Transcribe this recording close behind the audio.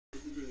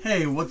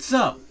Hey, what's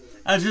up?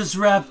 I just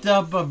wrapped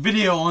up a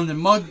video on the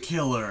Mug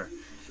Killer,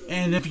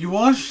 and if you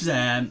watched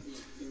that,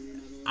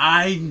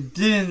 I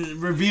didn't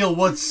reveal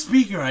what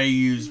speaker I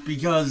used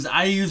because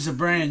I use a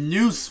brand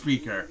new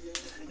speaker,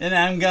 and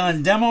I'm gonna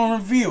demo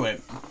and review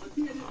it.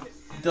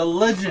 The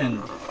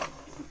Legend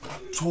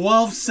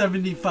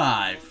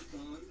 1275.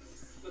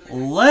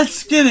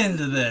 Let's get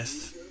into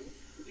this.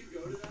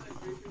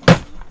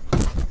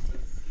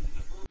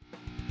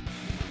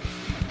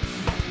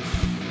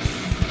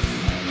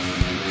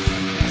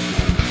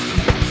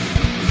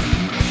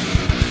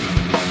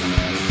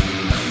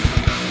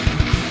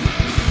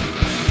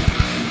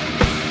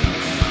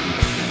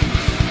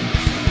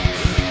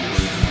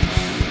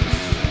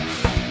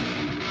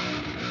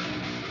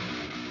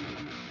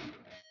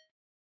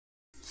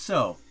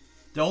 So,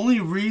 the only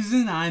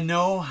reason I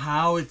know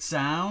how it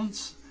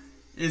sounds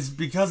is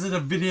because of the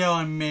video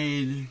I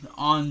made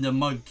on the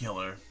Mug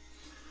Killer.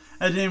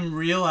 I didn't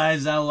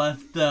realize I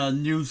left the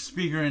new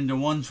speaker in the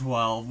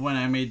 112 when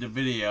I made the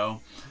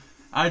video.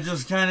 I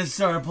just kind of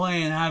started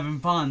playing and having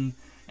fun,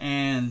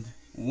 and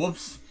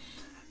whoops.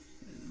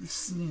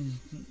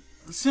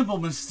 Simple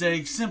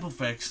mistake, simple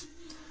fix.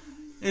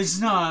 It's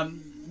not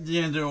the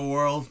end of the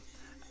world.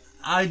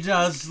 I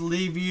just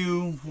leave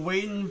you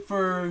waiting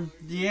for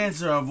the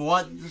answer of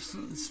what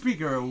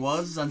speaker it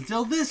was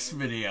until this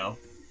video.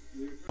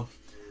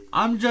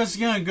 I'm just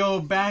gonna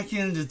go back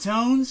into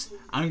tones.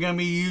 I'm gonna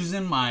be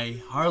using my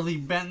Harley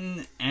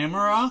Benton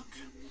Amarok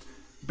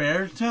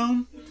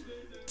baritone,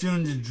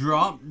 tuned to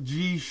drop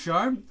G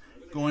sharp,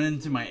 going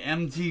into my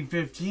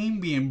MT15,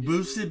 being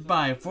boosted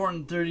by a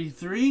Fortin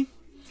 33,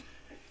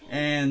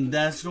 and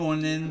that's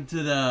going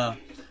into the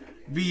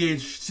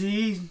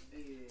VHT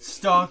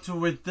stocked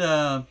with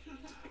the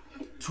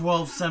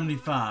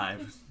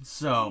 1275.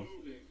 So,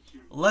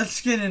 let's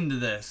get into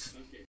this.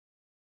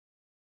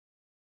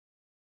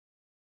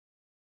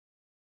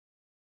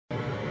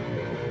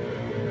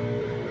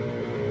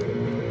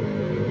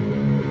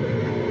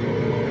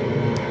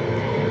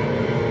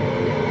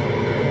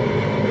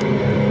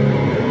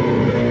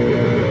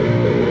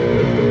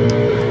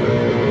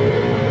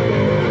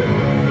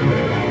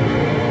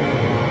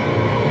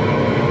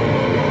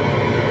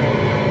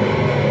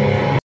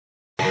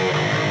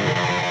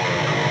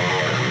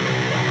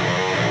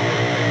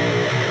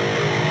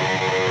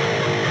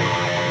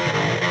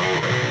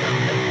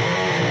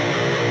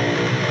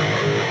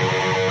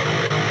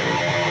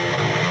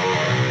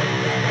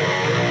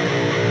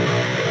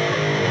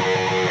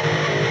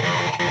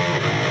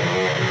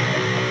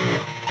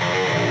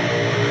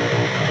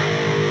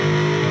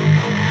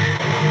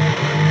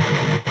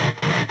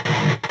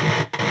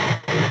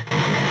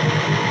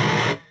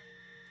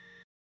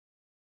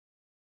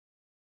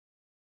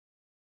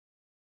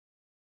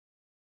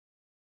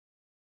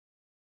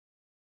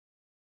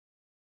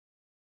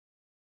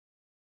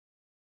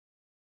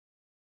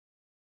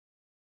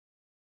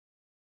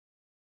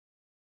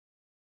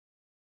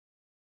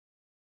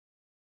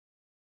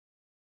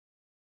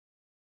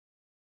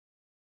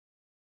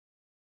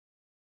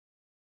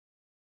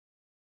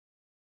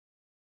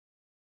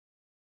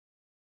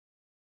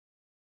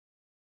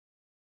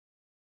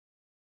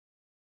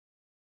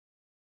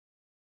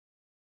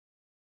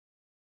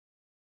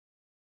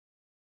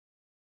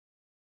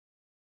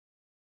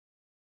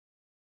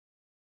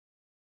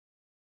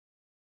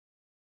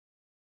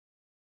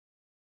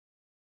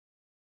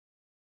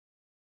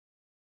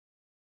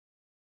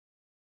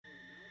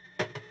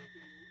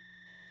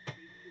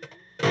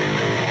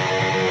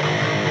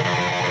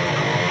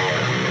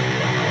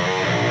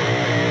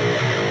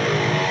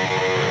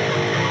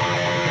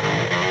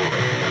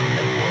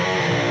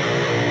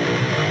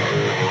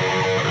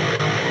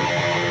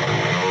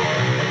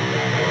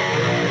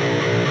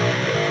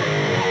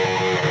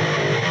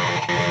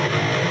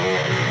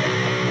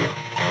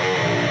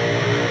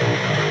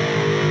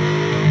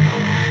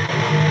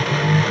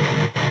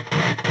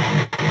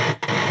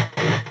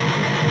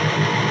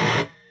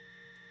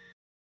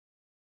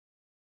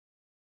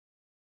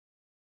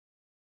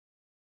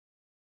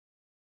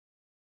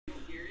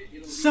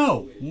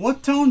 So,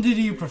 what tone did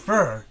you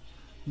prefer?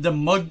 The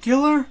Mug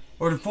Killer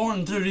or the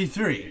Fortin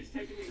 33?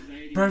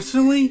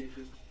 Personally,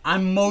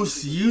 I'm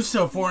most used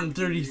to a Fortin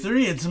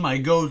 33. It's my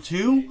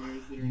go-to,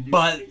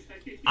 but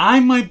I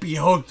might be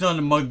hooked on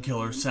the Mug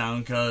Killer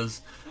sound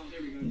because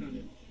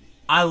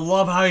I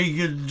love how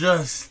you could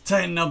just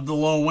tighten up the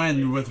low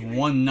end with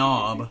one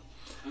knob.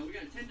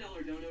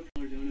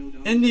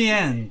 In the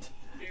end,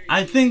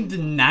 I think the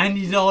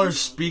 $90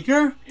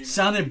 speaker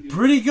sounded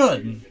pretty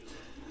good.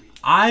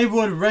 I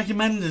would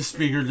recommend this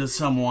speaker to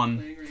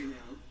someone.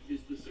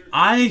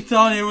 I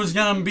thought it was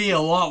going to be a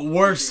lot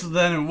worse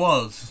than it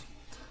was.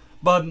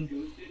 But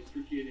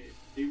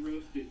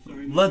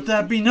let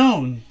that be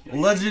known.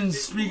 Legend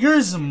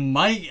speakers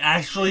might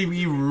actually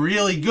be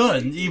really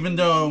good, even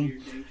though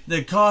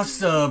the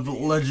cost of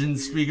Legend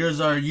speakers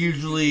are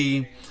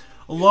usually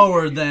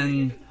lower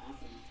than,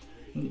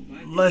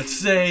 let's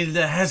say,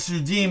 the Hester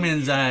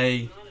Demons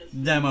I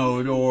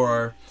demoed,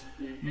 or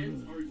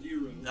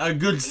a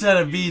good set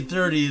of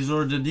V30s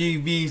or the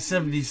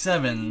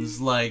DV77s.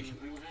 Like,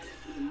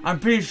 I'm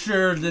pretty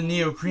sure the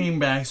Neo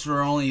Creambacks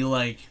were only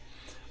like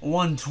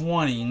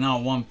 120,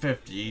 not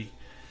 150.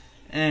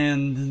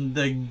 And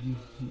the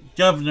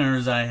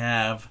Governors I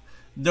have,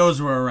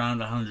 those were around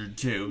 100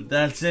 too.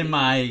 That's in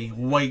my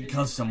white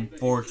custom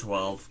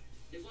 412.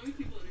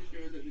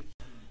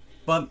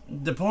 But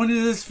the point of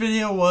this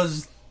video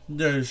was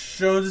to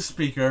show the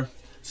speaker.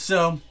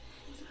 So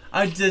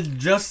I did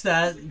just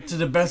that to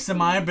the best of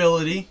my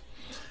ability.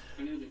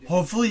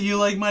 Hopefully you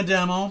like my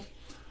demo.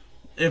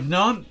 If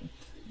not,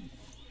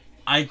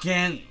 I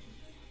can't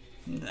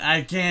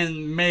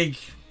make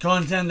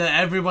content that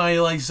everybody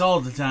likes all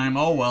the time.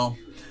 Oh well.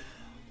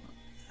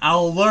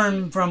 I'll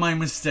learn from my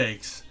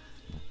mistakes.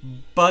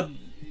 But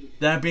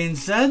that being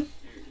said,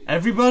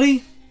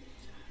 everybody,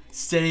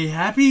 stay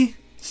happy,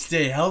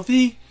 stay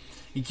healthy,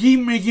 and keep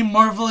making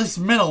marvelous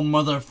metal,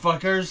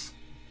 motherfuckers.